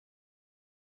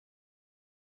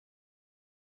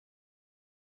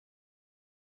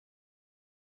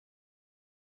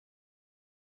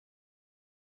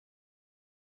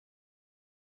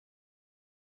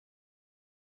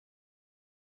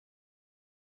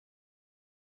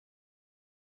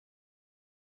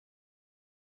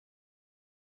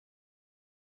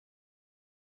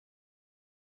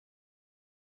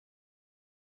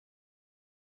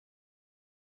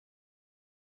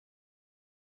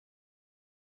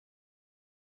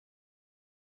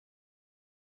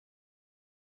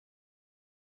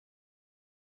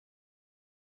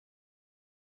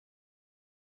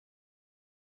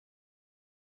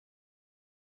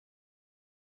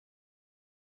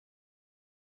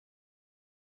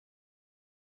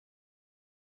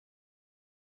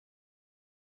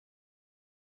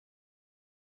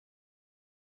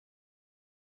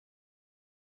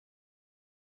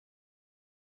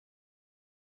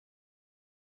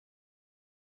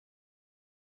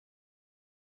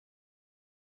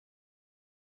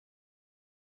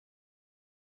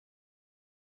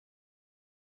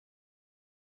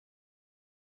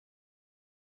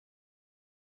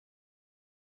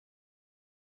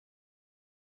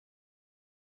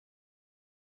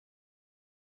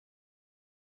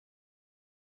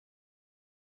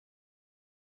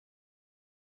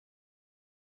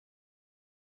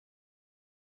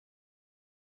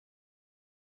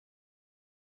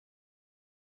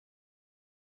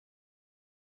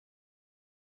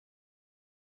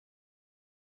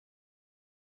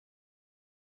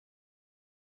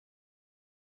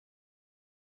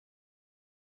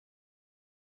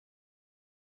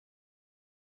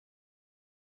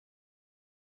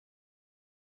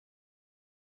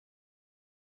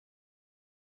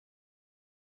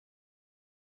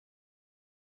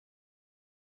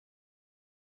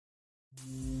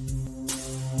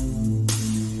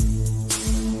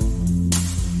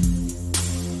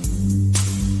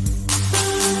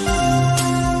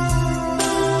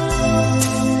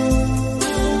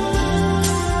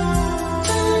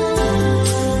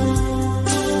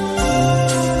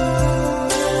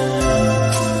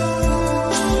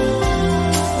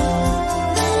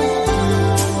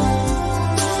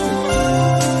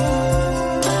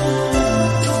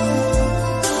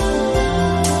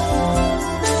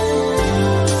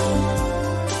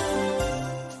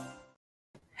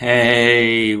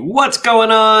Hey, what's going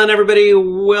on, everybody?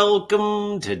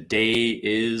 Welcome. Today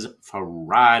is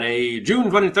Friday,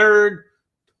 June 23rd,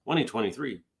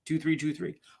 2023,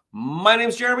 2323. My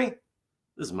name's Jeremy.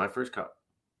 This is my first cup.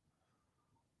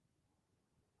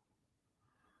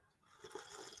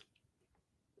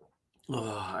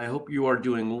 I hope you are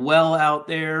doing well out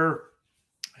there.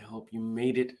 I hope you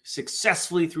made it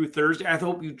successfully through Thursday. I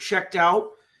hope you checked out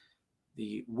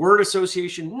the word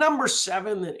association number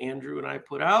 7 that Andrew and I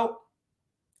put out.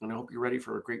 And I hope you're ready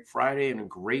for a great Friday and a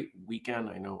great weekend.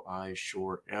 I know I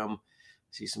sure am.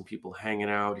 See some people hanging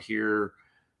out here.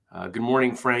 Good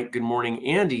morning, Frank. Good morning,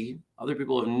 Andy. Other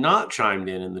people have not chimed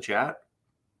in the chat.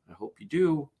 I hope you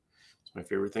do. It's my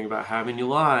favorite thing about having you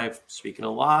live. Speaking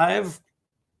of live,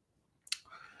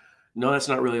 no, that's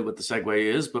not really what the segue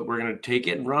is, but we're going to take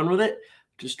it and run with it.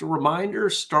 Just a reminder,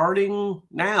 starting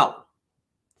now.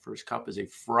 First Cup is a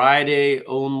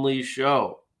Friday-only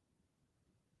show.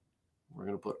 We're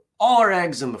going to put all our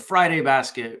eggs in the Friday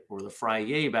basket, or the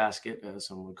Friday basket, as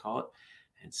some would call it,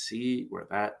 and see where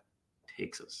that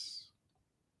takes us.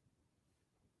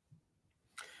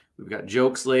 We've got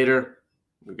jokes later.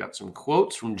 We've got some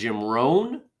quotes from Jim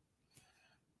Rohn.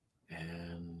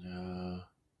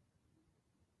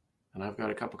 And I've got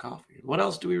a cup of coffee. What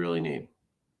else do we really need?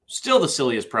 Still the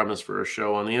silliest premise for a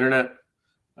show on the internet.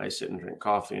 I sit and drink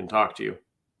coffee and talk to you.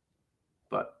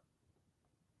 But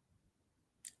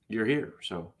you're here,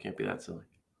 so can't be that silly.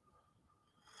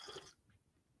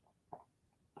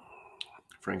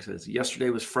 Frank says, yesterday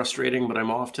was frustrating, but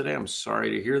I'm off today. I'm sorry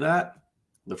to hear that.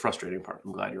 The frustrating part,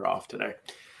 I'm glad you're off today.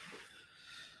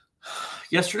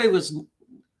 Yesterday was,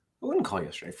 I wouldn't call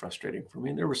yesterday frustrating for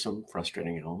me. There were some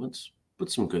frustrating elements, but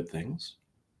some good things.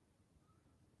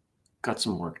 Got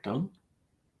some work done.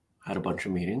 Had a bunch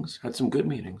of meetings. Had some good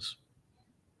meetings.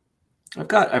 I've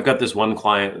got this one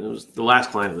client. It was the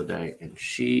last client of the day, and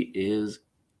she is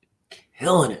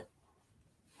killing it.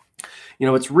 You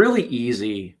know, it's really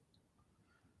easy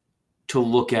to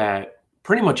look at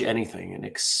pretty much anything and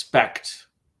expect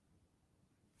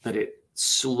that it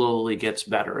slowly gets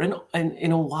better. And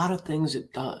in a lot of things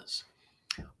it does.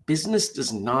 Business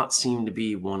does not seem to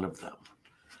be one of them.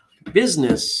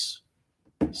 Business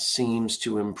seems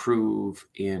to improve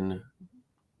in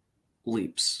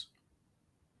leaps.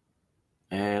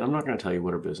 And I'm not going to tell you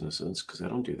what her business is because I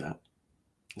don't do that.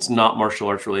 It's not martial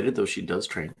arts related, though she does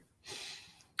train.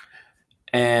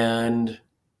 And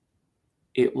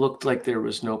it looked like there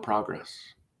was no progress.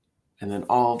 And then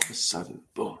all of a sudden,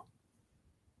 boom.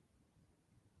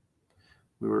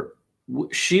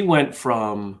 She went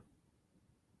from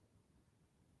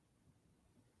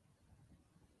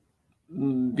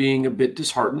being a bit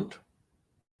disheartened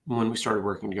when we started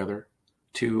working together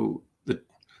to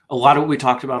a lot of what we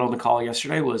talked about on the call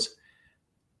yesterday was,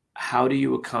 how do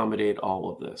you accommodate all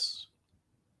of this?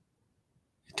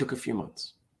 It took a few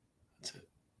months. That's it.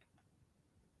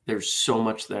 There's so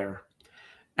much there.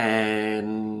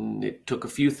 And it took a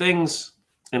few things.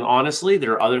 And honestly,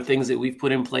 there are other things that we've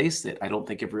put in place that I don't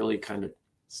think have really kind of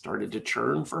started to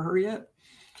churn for her yet.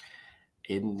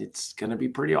 And it's going to be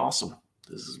pretty awesome.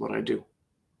 This is what I do.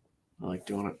 I like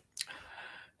doing it.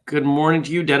 Good morning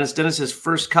to you, Dennis. Dennis says,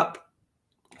 first cup.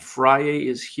 Friday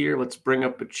is here. Let's bring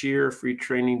up a cheer. Free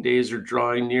training days are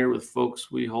drawing near with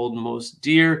folks we hold most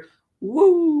dear.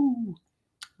 Woo!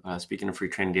 Speaking of free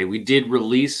training day, we did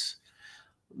release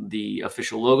the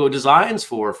official logo designs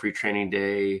for free training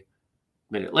day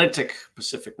Mid-Atlantic,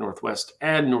 Pacific Northwest,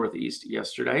 and Northeast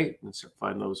yesterday. You can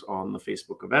find those on the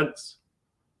Facebook events.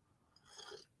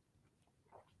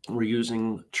 We're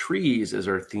using trees as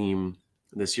our theme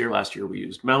this year. Last year we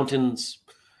used mountains.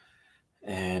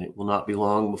 And it will not be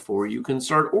long before you can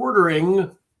start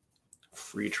ordering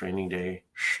free training day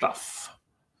stuff.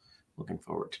 Looking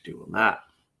forward to doing that.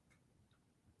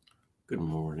 Good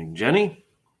morning, Jenny.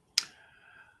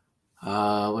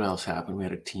 What else happened? We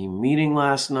had a team meeting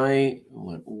last night. It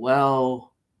went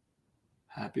well.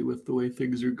 Happy with the way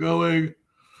things are going.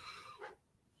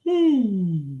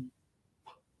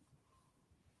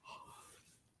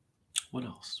 What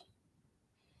else?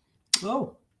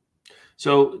 Oh.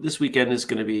 So this weekend is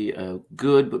going to be a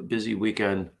good but busy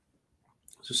weekend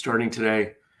So starting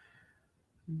today,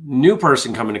 new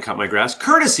person coming to cut my grass,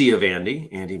 courtesy of Andy.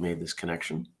 Andy made this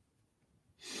connection,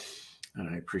 and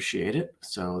I appreciate it.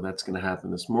 So that's going to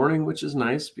happen this morning, which is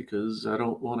nice because I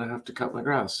don't want to have to cut my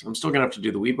grass. I'm still going to have to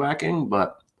do the weed whacking,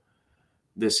 but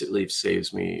this at least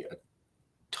saves me a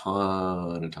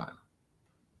ton of time.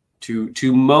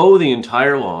 To mow the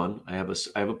entire lawn, I have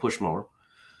a push mower.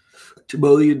 To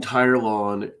mow the entire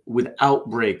lawn without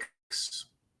breaks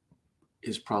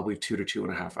is probably 2 to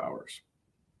 2.5 hours.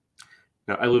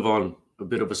 Now, I live on a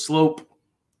bit of a slope.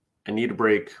 I need a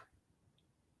break.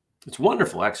 It's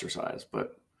wonderful exercise,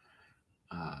 but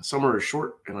summer is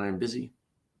short and I am busy.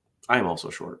 I am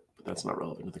also short, but that's not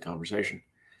relevant to the conversation.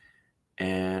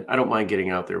 And I don't mind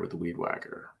getting out there with the weed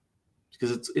whacker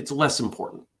because it's less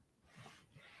important.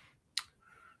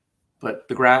 But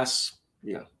the grass,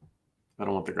 yeah, I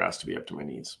don't want the grass to be up to my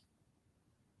knees.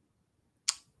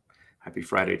 Happy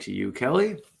Friday to you,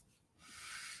 Kelly.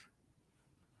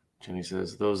 Jenny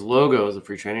says, those logos, the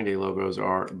Free Training Day logos,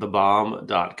 are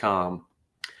thebomb.com.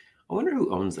 I wonder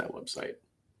who owns that website.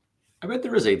 I bet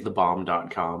there is a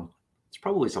thebomb.com. It's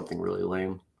probably something really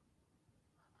lame.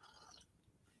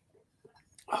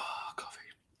 Oh, coffee.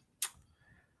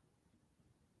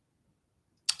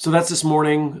 So that's this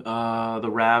morning. The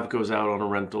RAV goes out on a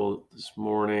rental this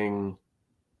morning.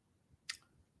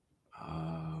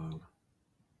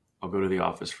 I'll go to the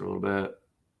office for a little bit.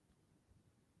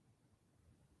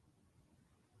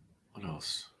 What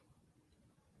else?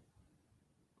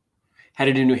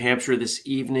 Headed to New Hampshire this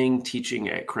evening, teaching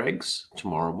at Craig's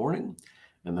tomorrow morning.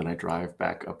 And then I drive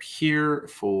back up here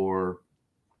for,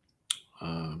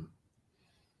 I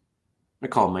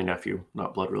call him my nephew,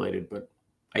 not blood related, but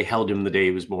I held him the day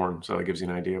he was born. So that gives you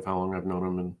an idea of how long I've known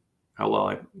him and how well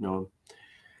I know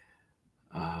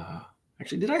him.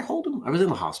 Actually, did I hold him? I was in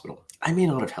the hospital. I may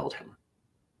not have held him.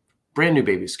 Brand new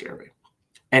babies scare me.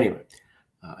 Anyway,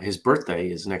 his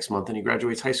birthday is next month and he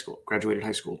graduated high school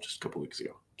just a couple weeks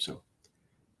ago. So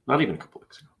not even a couple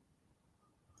weeks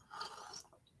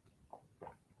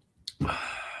ago.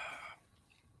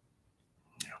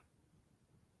 Yeah.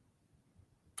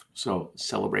 So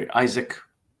celebrate Isaac.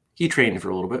 He trained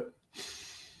for a little bit.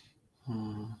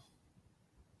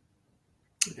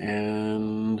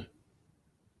 And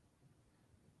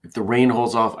if the rain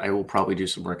holds off, I will probably do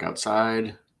some work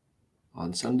outside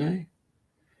on Sunday.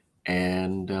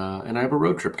 And I have a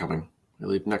road trip coming. I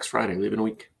leave next Friday. I leave in a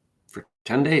week for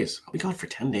 10 days. I'll be gone for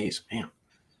 10 days. Man,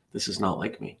 this is not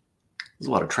like me. There's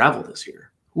a lot of travel this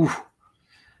year. But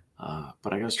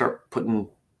I got to start putting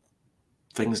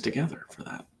things together for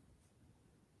that.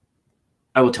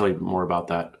 I will tell you more about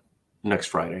that next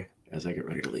Friday as I get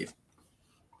ready to leave.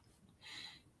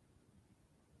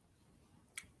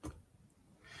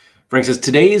 Frank says,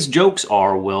 today's jokes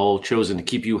are well chosen to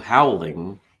keep you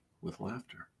howling with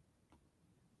laughter.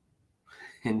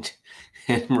 And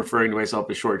referring to myself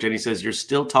as short, Jenny says, you're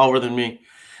still taller than me.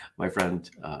 My friend,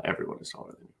 everyone is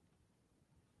taller than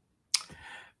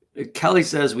me. Kelly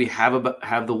says, we have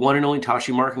the one and only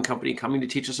Tashi Markin Company coming to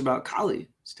teach us about Kali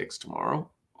sticks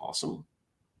tomorrow. Awesome.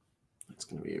 It's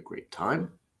going to be a great time.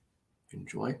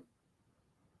 Enjoy.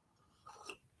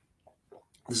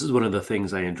 This is one of the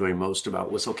things I enjoy most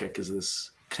about Whistlekick is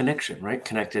this connection, right?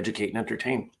 Connect, educate, and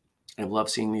entertain. I love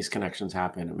seeing these connections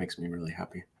happen. It makes me really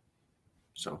happy.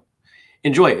 So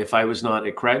enjoy. If I was not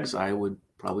at Craig's, I would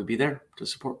probably be there to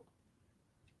support.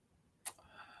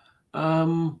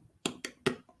 Anything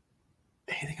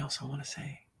else I want to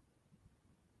say?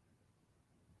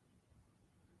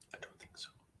 I don't think so.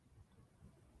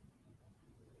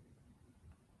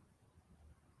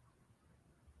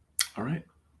 All right.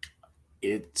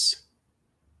 It's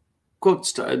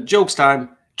quotes, jokes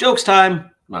time. Jokes time.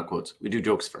 Not quotes. We do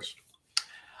jokes first.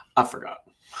 I forgot.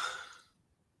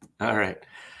 All right.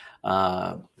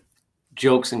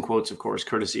 Jokes and quotes, of course,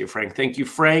 courtesy of Frank. Thank you,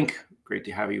 Frank. Great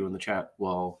to have you in the chat.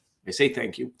 Well, I say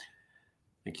thank you.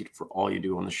 Thank you for all you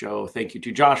do on the show. Thank you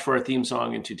to Josh for our theme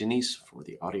song and to Denise for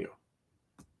the audio.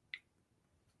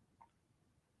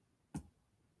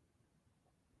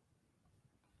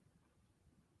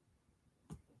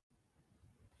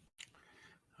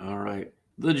 All right.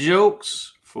 The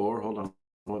jokes for, hold on.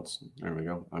 There we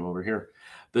go. I'm over here.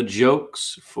 The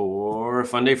jokes for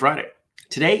Fun Day Friday.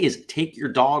 Today is Take Your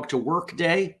Dog to Work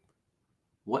Day.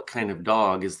 What kind of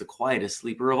dog is the quietest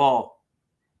sleeper of all?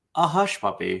 A hush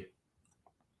puppy.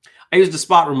 I used a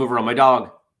spot remover on my dog.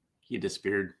 He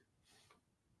disappeared.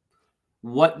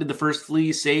 What did the first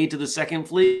flea say to the second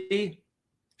flea?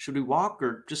 Should we walk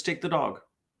or just take the dog?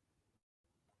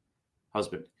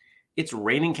 Husband. It's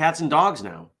raining cats and dogs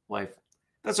now. Wife.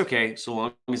 That's okay, so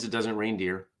long as it doesn't rain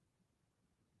deer.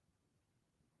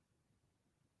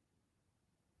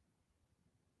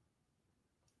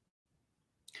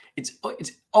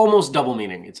 It's almost double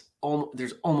meaning.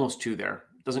 There's almost two there.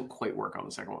 It doesn't quite work on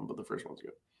the second one, but the first one's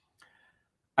good.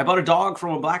 I bought a dog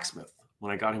from a blacksmith.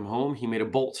 When I got him home, he made a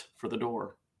bolt for the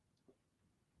door.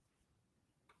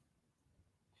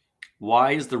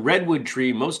 Why is the redwood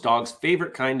tree most dogs'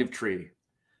 favorite kind of tree?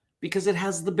 Because it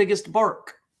has the biggest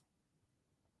bark.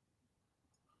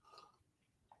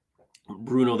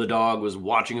 Bruno the dog was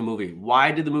watching a movie.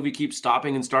 Why did the movie keep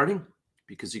stopping and starting?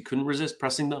 Because he couldn't resist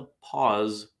pressing the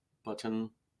pause button.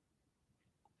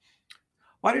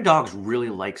 Why do dogs really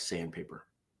like sandpaper?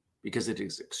 Because it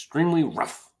is extremely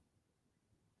rough.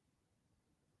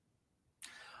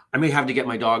 I may have to get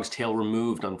my dog's tail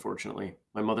removed, unfortunately.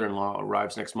 My mother-in-law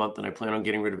arrives next month, and I plan on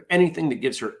getting rid of anything that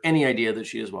gives her any idea that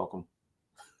she is welcome.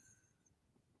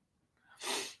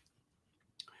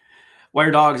 Why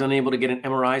are dogs unable to get an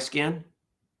MRI scan?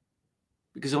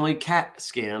 Because only CAT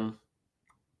scan.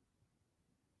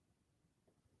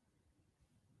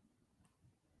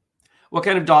 What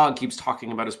kind of dog keeps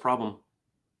talking about his problem?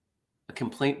 A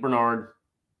complaint Bernard.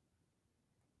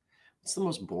 What's the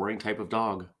most boring type of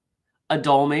dog? A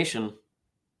Dalmatian.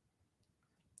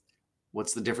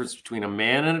 What's the difference between a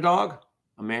man and a dog?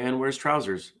 A man wears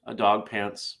trousers. A dog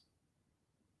pants.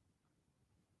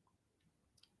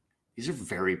 These are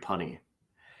very punny.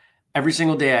 Every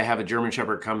single day I have a German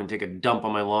Shepherd come and take a dump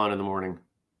on my lawn in the morning.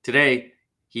 Today,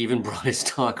 he even brought his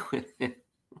dog with him.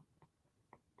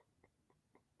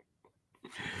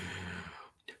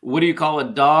 What do you call a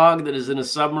dog that is in a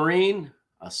submarine?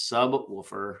 A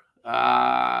subwoofer.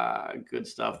 Good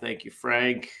stuff. Thank you,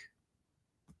 Frank.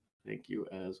 Thank you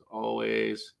as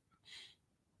always.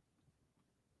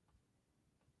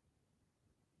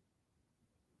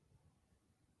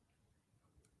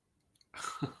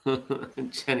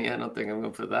 Jenny, I don't think I'm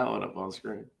going to put that one up on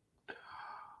screen.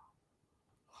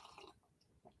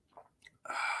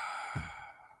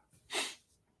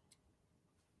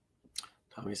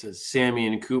 Tommy says, Sammy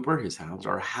and Cooper, his hounds,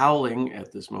 are howling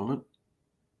at this moment.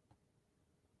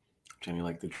 Jenny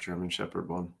liked the German Shepherd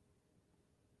one.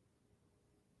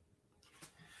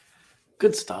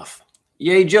 Good stuff.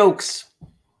 Yay, jokes.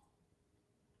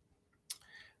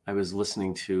 I was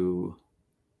listening to,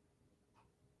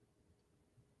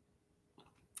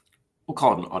 we'll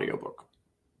call it an audiobook.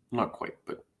 Not quite,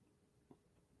 but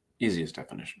easiest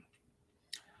definition.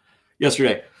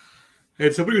 Yesterday,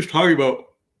 and somebody was talking about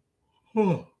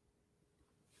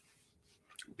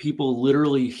people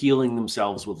literally healing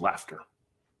themselves with laughter.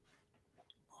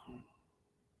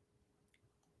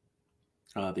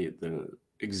 The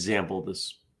example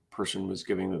this person was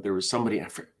giving, that there was somebody, I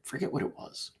forget what it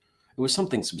was. It was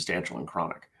something substantial and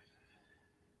chronic.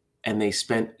 And they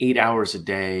spent 8 hours a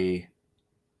day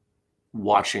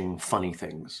watching funny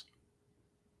things.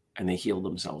 And they healed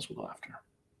themselves with laughter.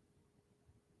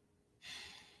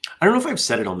 I don't know if I've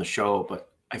said it on the show,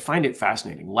 but I find it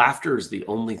fascinating. Laughter is the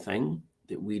only thing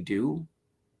that we do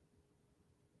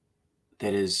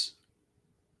that is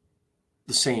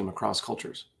the same across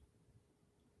cultures.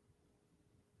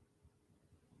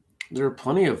 There are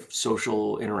plenty of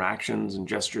social interactions and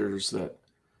gestures that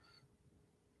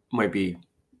might be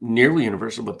nearly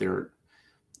universal, but they're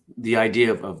the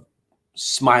idea of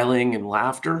smiling and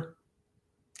laughter,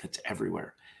 that's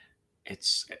everywhere. It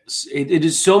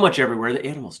is so much everywhere that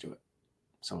animals do it.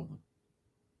 Some of them.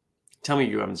 Tell me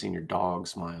you haven't seen your dog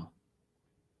smile,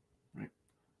 right?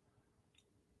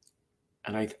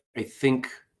 And I think,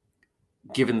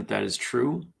 given that that is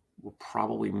true, we're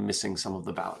probably missing some of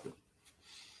the value.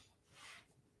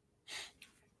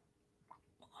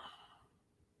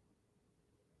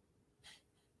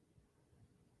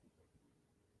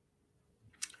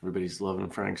 Everybody's loving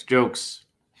Frank's jokes.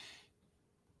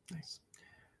 Nice.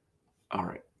 All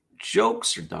right.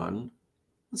 Jokes are done.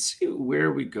 Let's see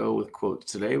where we go with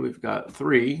quotes today. We've got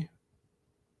 3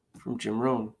 from Jim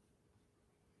Rohn.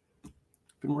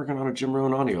 Been working on a Jim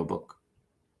Rohn audiobook.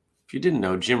 If you didn't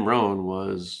know, Jim Rohn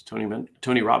was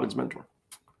Tony Robbins' mentor.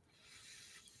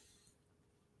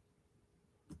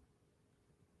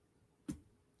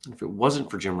 If it wasn't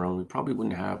for Jim Rohn, we probably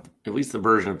wouldn't have at least the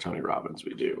version of Tony Robbins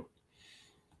we do.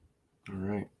 All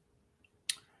right.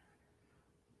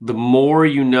 The more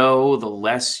you know, the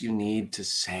less you need to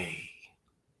say.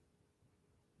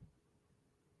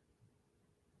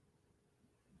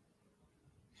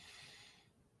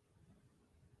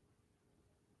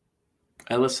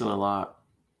 I listen a lot.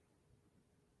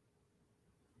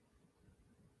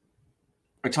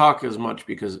 I talk as much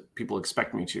because people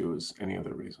expect me to as any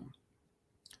other reason.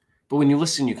 But when you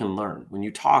listen, you can learn. When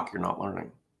you talk, you're not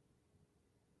learning.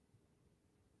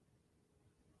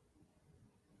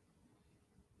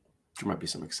 There might be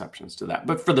some exceptions to that,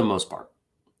 but for the most part,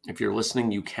 If you're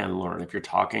listening, you can learn. If you're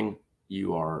talking,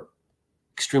 you are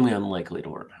extremely unlikely to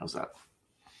learn. How's that?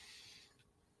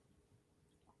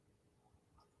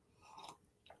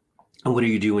 And what do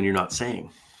you do when you're not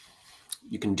saying?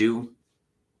 You can do,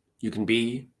 you can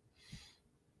be.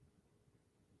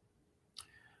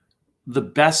 The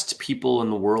best people in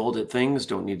the world at things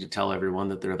don't need to tell everyone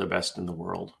that they're the best in the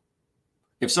world.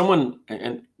 If someone,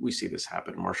 and we see this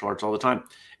happen in martial arts all the time,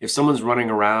 if someone's running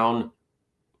around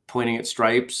pointing at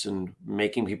stripes and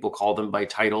making people call them by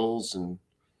titles and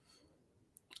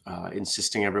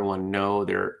insisting everyone know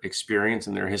their experience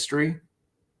and their history,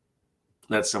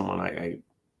 that's someone I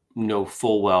know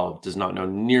full well does not know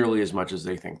nearly as much as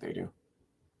they think they do,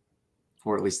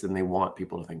 or at least than they want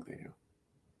people to think they do.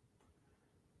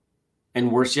 And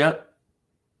worse yet,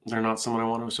 they're not someone I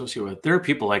want to associate with. There are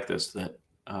people like this that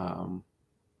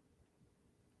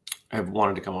have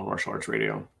wanted to come on martial arts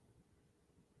radio.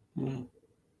 No,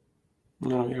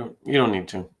 you don't need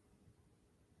to.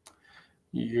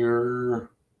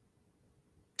 You're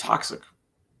toxic.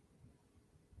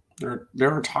 There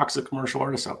are toxic martial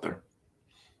artists out there.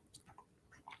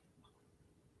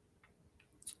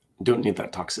 Don't need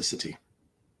that toxicity.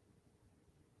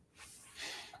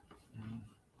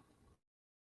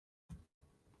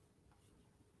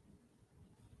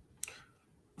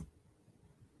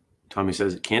 Tommy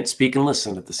says it can't speak and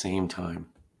listen at the same time.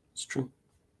 It's true.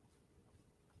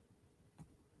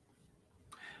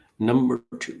 Number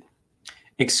 2,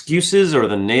 excuses are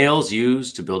the nails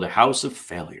used to build a house of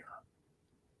failure.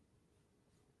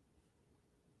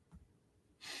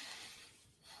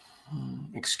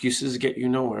 Excuses get you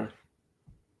nowhere.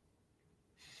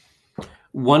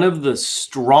 One of the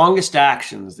strongest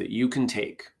actions that you can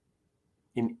take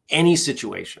in any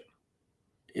situation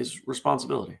is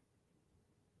responsibility.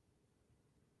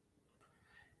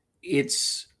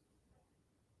 It's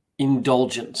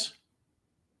indulgent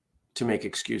to make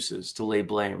excuses, to lay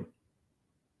blame.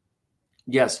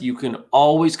 Yes, you can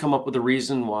always come up with a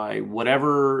reason why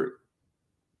whatever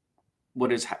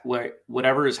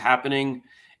is happening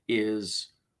is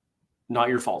not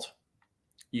your fault.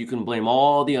 You can blame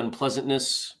all the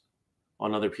unpleasantness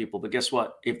on other people. But guess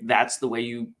what? If that's the way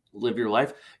you live your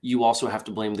life, you also have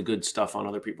to blame the good stuff on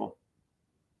other people.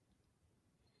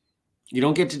 You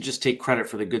don't get to just take credit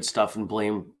for the good stuff and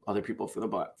blame other people for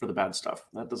the bad stuff.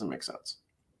 That doesn't make sense.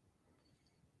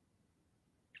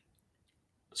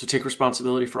 So take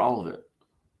responsibility for all of it.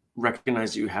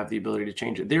 Recognize that you have the ability to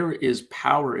change it. There is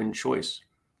power in choice.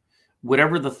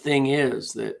 Whatever the thing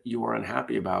is that you are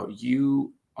unhappy about,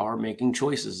 you are making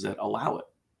choices that allow it.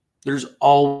 There's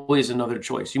always another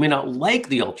choice. You may not like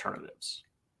the alternatives.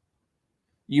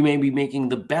 You may be making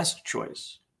the best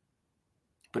choice,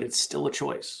 but it's still a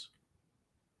choice.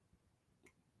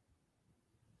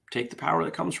 Take the power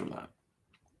that comes from that.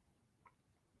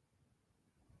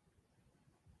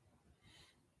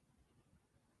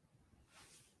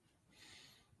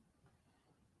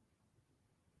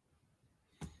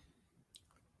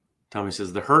 Tommy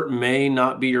says, the hurt may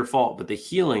not be your fault, but the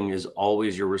healing is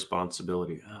always your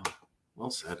responsibility. Oh, well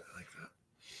said. I like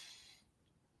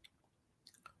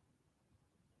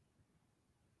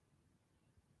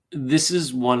that. This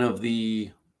is one of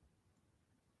the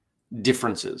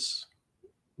differences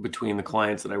between the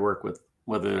clients that I work with,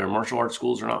 whether they're martial arts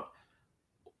schools or not,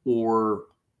 or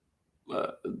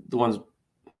the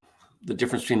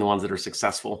difference between the ones that are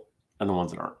successful and the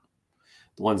ones that aren't.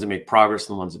 The ones that make progress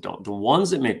and the ones that don't. The ones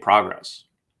that make progress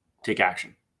take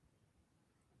action.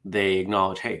 They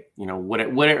acknowledge, hey,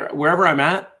 wherever I'm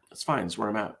at, that's fine. It's where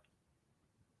I'm at.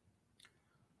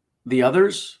 The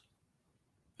others,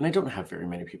 and I don't have very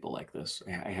many people like this.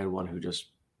 I had one who just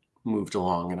moved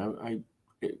along, and I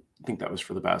think that was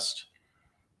for the best.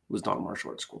 It was not a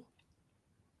martial arts school,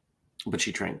 but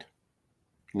she trained.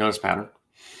 Notice pattern.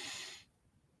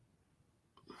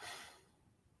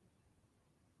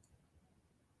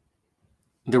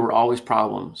 There were always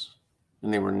problems,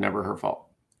 and they were never her fault.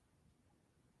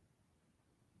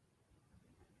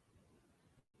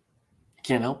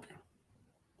 Can't help you.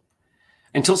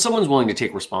 Until someone's willing to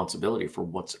take responsibility for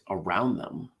what's around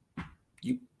them,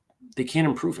 they can't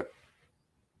improve it,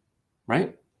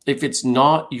 right? If it's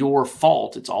not your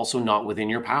fault, it's also not within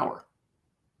your power.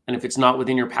 And if it's not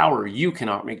within your power, you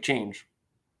cannot make change.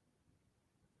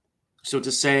 So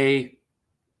to say,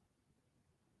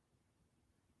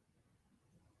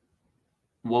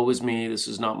 woe is me, this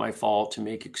is not my fault, to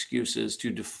make excuses,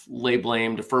 to lay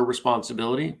blame, defer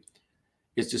responsibility,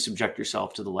 is to subject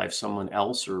yourself to the life someone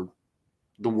else or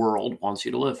the world wants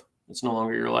you to live. It's no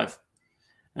longer your life.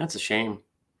 And that's a shame.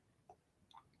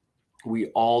 We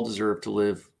all deserve to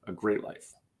live a great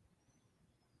life.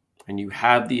 And you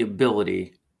have the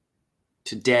ability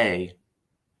today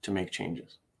to make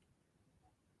changes.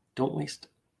 Don't waste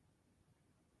it.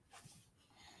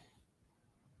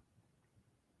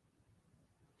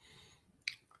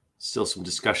 Still some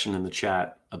discussion in the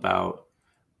chat about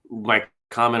my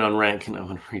comment on rank, and I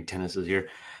want to read Dennis's here.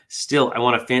 Still, I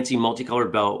want a fancy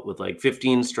multicolored belt with like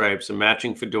 15 stripes, a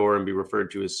matching fedora, and be referred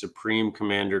to as Supreme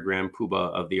Commander Grand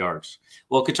Poobah of the Arts.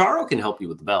 Well, Kitaro can help you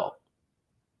with the belt.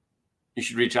 You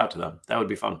should reach out to them. That would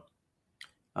be fun.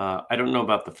 I don't know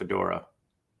about the fedora.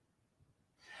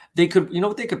 They could,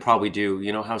 what they could probably do,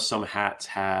 how some hats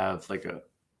have like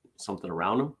something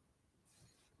around them.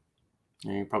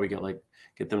 You probably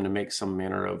get them to make some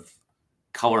manner of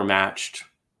color matched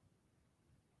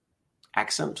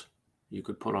accent you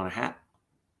could put on a hat.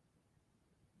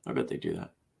 I bet they do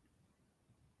that.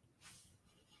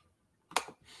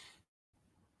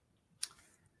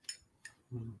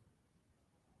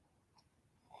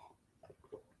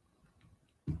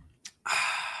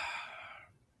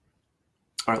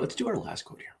 All right, let's do our last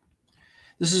quote here.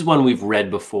 This is one we've read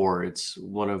before. It's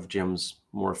one of Jim's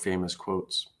more famous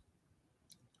quotes,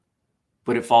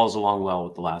 but it follows along well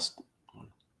with the last one.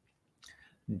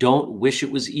 Don't wish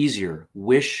it was easier.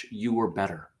 Wish you were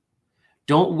better.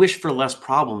 Don't wish for less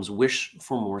problems. Wish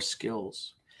for more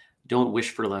skills. Don't wish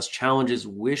for less challenges.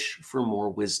 Wish for more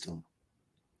wisdom.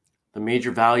 The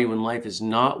major value in life is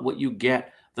not what you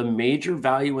get. The major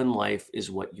value in life is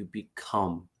what you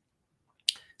become.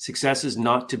 Success is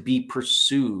not to be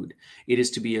pursued. It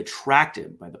is to be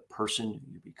attracted by the person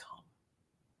you become.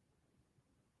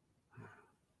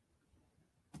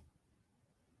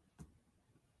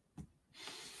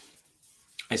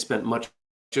 I spent much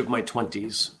of my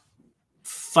 20s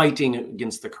fighting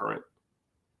against the current,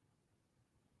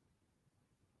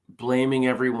 blaming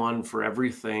everyone for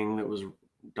everything that was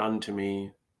done to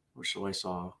me, or so I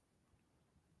saw.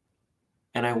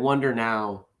 And I wonder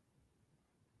now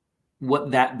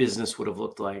what that business would have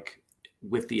looked like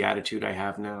with the attitude I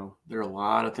have now. There are a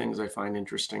lot of things I find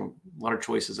interesting, a lot of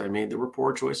choices I made that were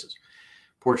poor choices.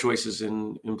 Poor choices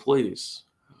in employees,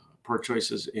 poor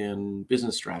choices in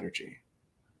business strategy,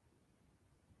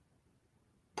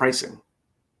 pricing,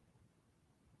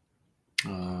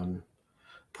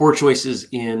 poor choices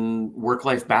in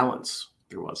work-life balance.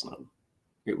 There was none.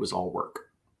 It was all work.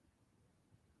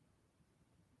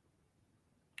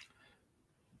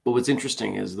 But what's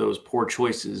interesting is those poor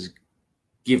choices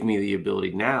give me the ability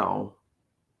now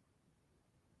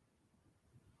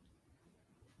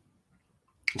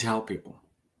to help people.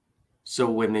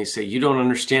 So when they say, you don't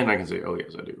understand, I can say, oh,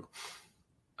 yes, I do.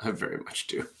 I very much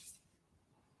do.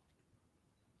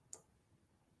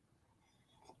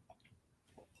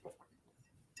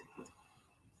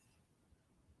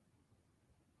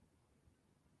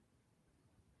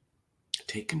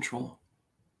 Take control.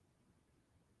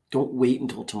 Don't wait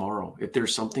until tomorrow. If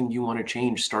there's something you want to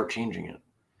change, start changing it.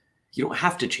 You don't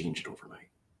have to change it overnight.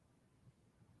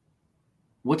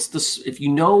 If you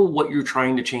know what you're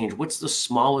trying to change, what's the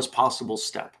smallest possible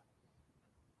step?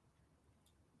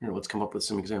 Let's come up with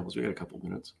some examples. We got a couple of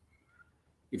minutes.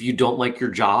 If you don't like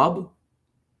your job,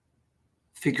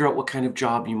 figure out what kind of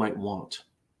job you might want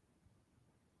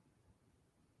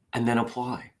and then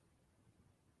apply.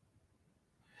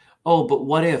 Oh, but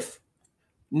what if?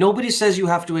 Nobody says you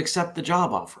have to accept the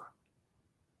job offer.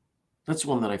 That's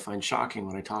one that I find shocking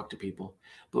when I talk to people.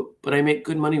 But I make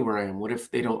good money where I am. What if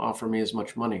they don't offer me as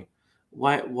much money?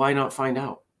 Why not find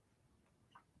out?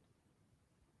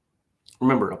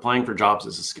 Remember, applying for jobs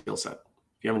is a skill set.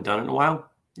 If you haven't done it in a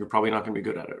while, you're probably not going to be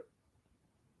good at it.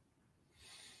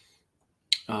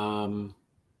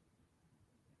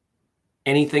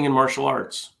 Anything in martial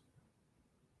arts,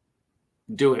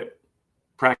 do it,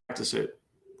 practice it,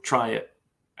 try it,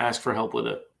 ask for help with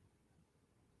it.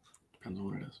 Depends on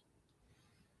what it is.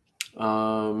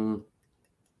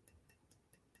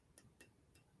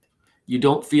 You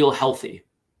don't feel healthy.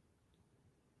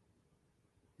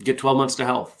 Get 12 months to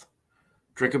health.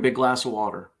 Drink a big glass of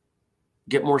water.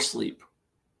 Get more sleep.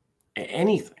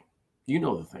 Anything. You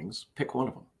know the things. Pick one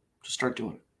of them. Just start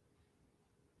doing it.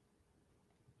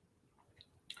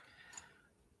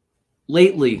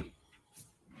 Lately,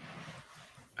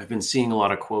 I've been seeing a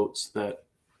lot of quotes that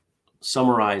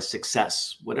summarize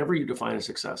success, whatever you define as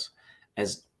success,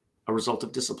 as a result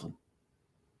of discipline.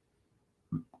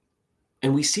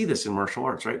 And we see this in martial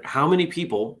arts, right? How many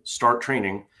people start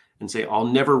training and say, I'll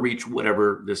never reach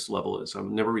whatever this level is. I'll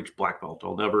never reach black belt.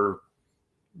 I'll never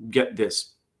get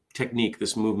this technique,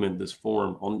 this movement, this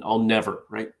form. I'll never,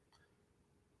 right?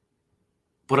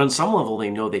 But on some level,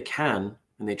 they know they can,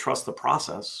 and they trust the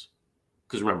process.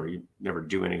 Because remember, you never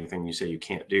do anything you say you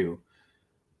can't do.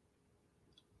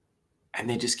 And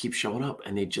they just keep showing up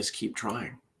and they just keep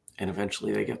trying. And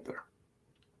eventually they get there.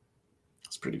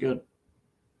 It's pretty good.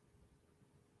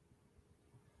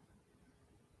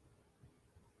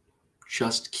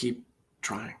 Just keep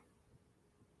trying.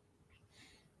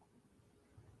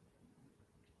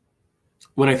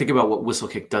 When I think about what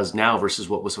Whistlekick does now versus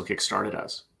what Whistlekick started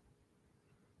as,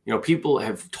 people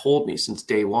have told me since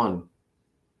day one,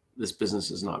 this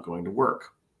business is not going to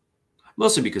work.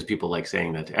 Mostly because people like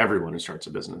saying that to everyone who starts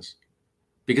a business,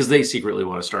 because they secretly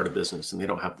want to start a business and they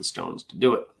don't have the stones to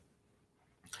do it.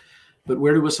 But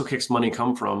where did Whistlekick's money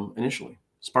come from initially?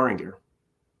 Sparring gear.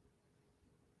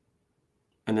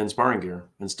 And then sparring gear,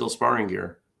 and still sparring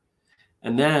gear.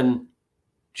 And then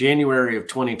January of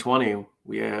 2020,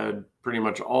 we had pretty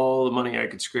much all the money I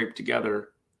could scrape together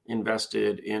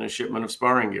invested in a shipment of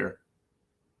sparring gear.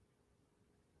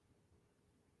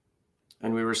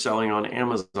 And we were selling on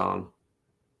Amazon.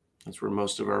 That's where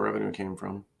most of our revenue came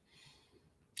from.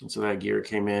 And so that gear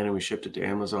came in and we shipped it to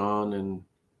Amazon. And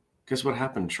guess what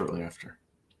happened shortly after?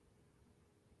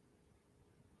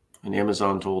 And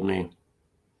Amazon told me,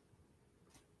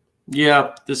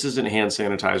 yeah, this isn't hand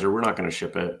sanitizer. We're not going to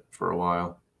ship it for a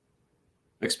while.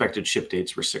 Expected ship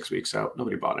dates were 6 weeks out.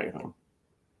 Nobody bought anything.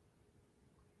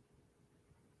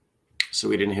 So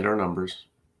we didn't hit our numbers.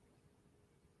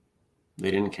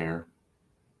 They didn't care.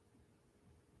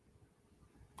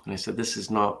 And I said, this is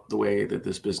not the way that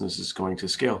this business is going to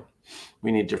scale.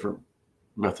 We need different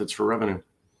methods for revenue.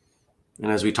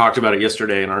 And as we talked about it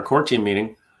yesterday in our core team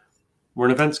meeting, we're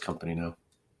an events company now.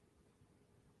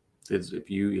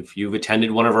 If you've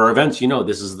attended one of our events,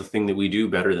 this is the thing that we do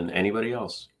better than anybody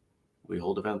else. We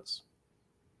hold events.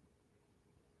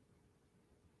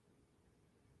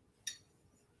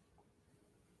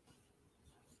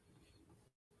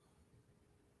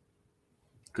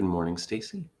 Good morning,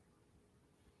 Stacy.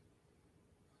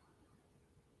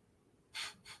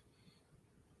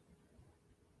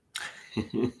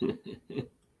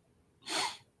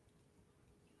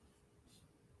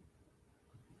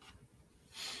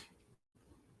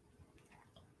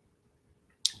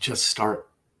 Just start.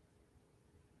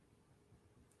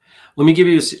 Let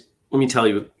me tell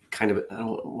you kind of, I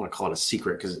don't want to call it a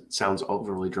secret because it sounds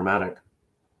overly dramatic.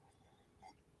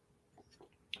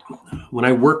 When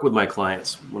I work with my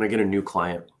clients, when I get a new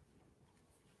client,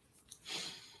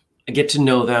 I get to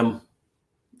know them.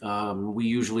 We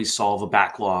usually solve a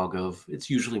backlog of, it's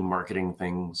usually marketing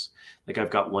things. Like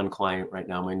I've got one client right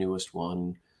now, my newest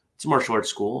one. It's a martial arts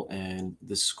school, and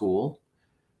this school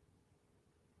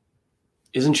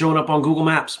isn't showing up on Google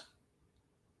Maps.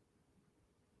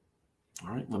 All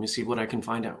right, let me see what I can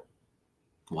find out.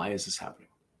 Why is this happening?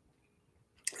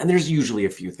 And there's usually a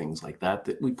few things like that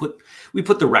we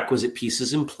put the requisite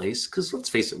pieces in place, because let's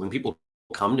face it, when people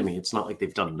come to me, it's not like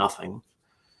they've done nothing.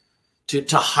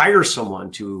 To hire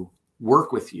someone to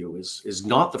work with you is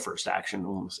not the first action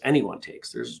almost anyone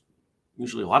takes. There's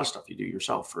usually a lot of stuff you do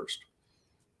yourself first.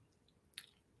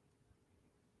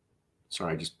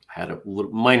 Sorry, I just had a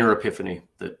little minor epiphany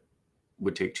that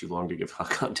would take too long to give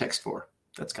context for.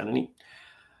 That's kind of neat.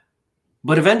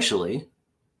 But eventually,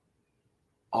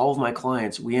 all of my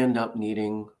clients, we end up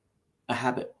needing a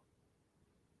habit.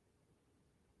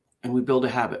 And we build a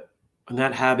habit. And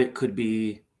that habit could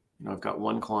be, I've got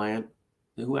one client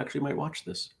who actually might watch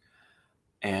this.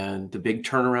 And the big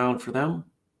turnaround for them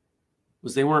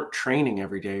was they weren't training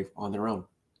every day on their own.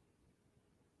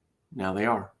 Now they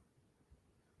are.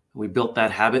 We built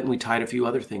that habit and we tied a few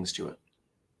other things to it.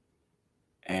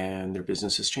 And their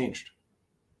business has changed.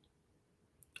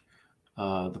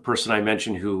 The person I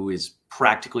mentioned who is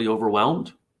practically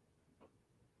overwhelmed,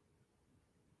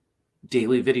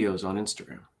 daily videos on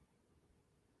Instagram.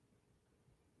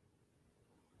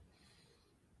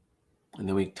 And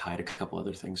then we tied a couple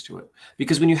other things to it.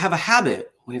 Because when you have a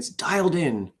habit, when it's dialed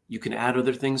in, you can add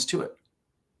other things to it.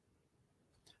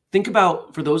 Think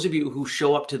about, for those of you who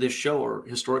show up to this show or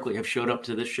historically have showed up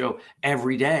to this show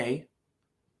every day,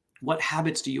 what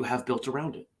habits do you have built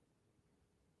around it?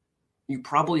 You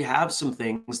probably have some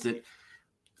things that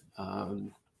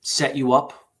set you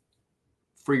up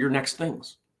for your next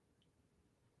things.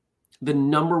 The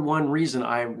number one reason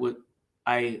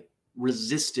I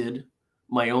resisted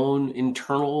my own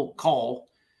internal call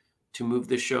to move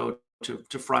this show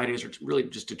to Fridays, or really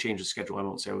just to change the schedule, I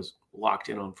won't say I was locked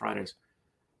in on Fridays,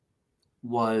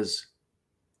 was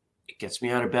it gets me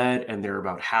out of bed, and there are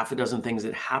about half a dozen things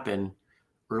that happen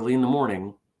early in the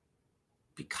morning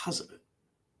because of it.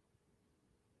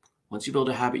 Once you build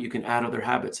a habit, you can add other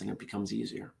habits and it becomes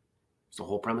easier. It's the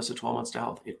whole premise of 12 Months to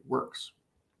Health. It works.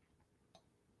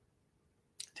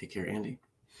 Take care, Andy.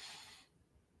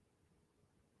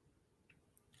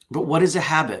 But what is a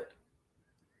habit?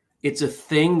 It's a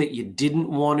thing that you didn't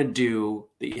want to do,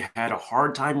 that you had a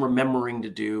hard time remembering to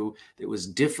do, that was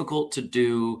difficult to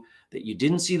do, that you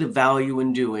didn't see the value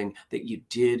in doing, that you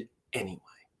did anyway.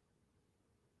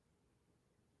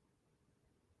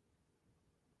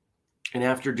 And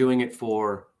after doing it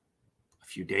for a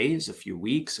few days, a few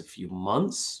weeks, a few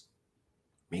months,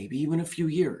 maybe even a few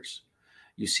years,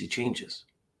 you see changes.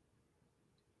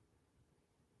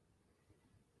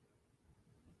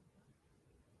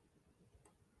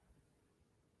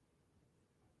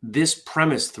 This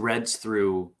premise threads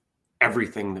through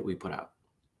everything that we put out.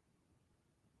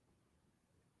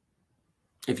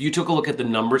 If you took a look at the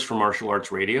numbers for Martial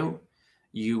Arts Radio,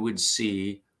 you would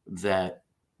see that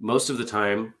most of the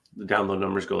time, the download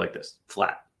numbers go like this,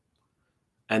 flat.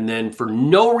 And then for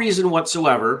no reason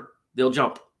whatsoever, they'll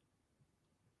jump.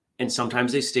 And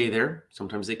sometimes they stay there.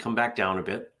 Sometimes they come back down a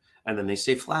bit. And then they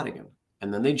stay flat again.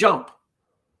 And then they jump.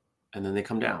 And then they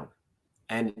come down.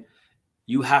 And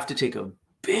you have to take a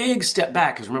big step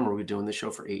back, because remember, we've been doing this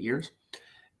show for 8 years,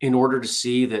 in order to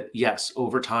see that, yes,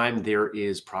 over time, there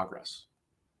is progress.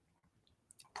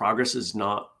 Progress is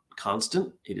not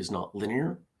constant. It is not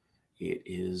linear. It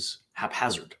is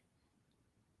haphazard.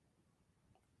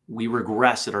 We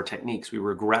regress at our techniques. We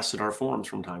regress at our forms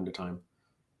from time to time.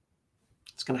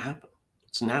 It's going to happen.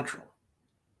 It's natural.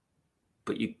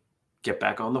 But you get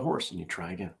back on the horse and you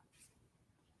try again.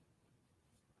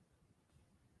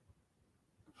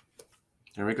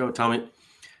 There we go, Tommy.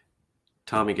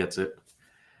 Tommy gets it.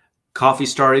 Coffee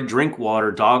started, drink water,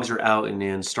 dogs are out and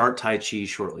in, start Tai Chi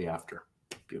shortly after.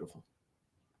 Beautiful.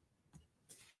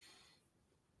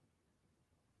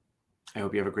 I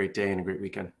hope you have a great day and a great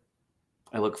weekend.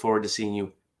 I look forward to seeing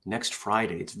you next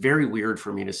Friday. It's very weird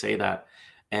for me to say that.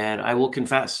 And I will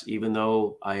confess, even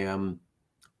though I am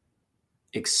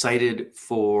excited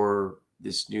for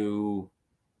this new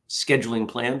scheduling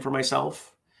plan for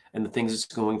myself and the things it's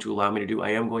going to allow me to do, I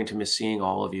am going to miss seeing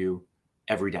all of you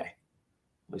every day,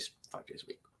 at least 5 days a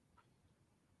week.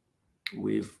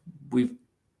 We've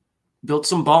built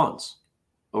some bonds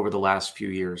over the last few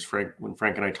years. When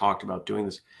Frank and I talked about doing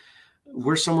this,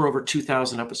 we're somewhere over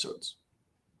 2,000 episodes.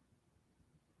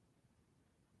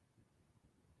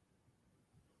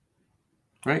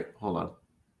 Right? Hold on.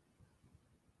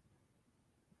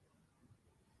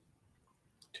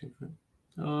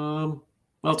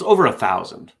 Well, it's over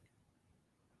 1,000.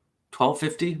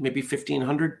 1,250, maybe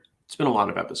 1,500. It's been a lot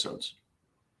of episodes.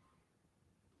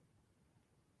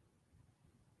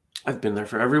 I've been there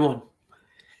for everyone.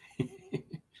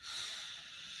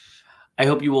 I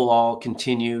hope you will all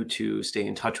continue to stay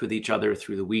in touch with each other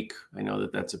through the week. I know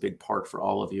that that's a big part for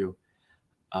all of you.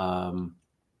 Yeah.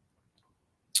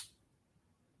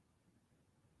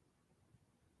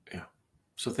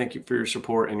 So thank you for your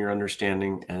support and your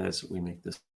understanding as we make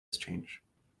this change.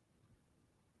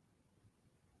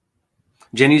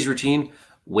 Jenny's routine: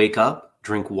 wake up,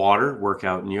 drink water,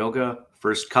 workout and yoga.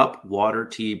 First cup, water,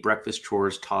 tea, breakfast,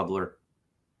 chores, toddler,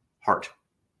 heart.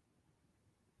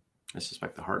 I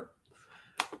suspect the heart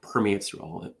permeates through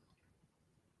all of it.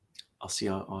 I'll see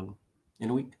you in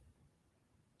a week.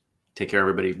 Take care,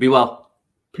 everybody. Be well.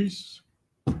 Peace.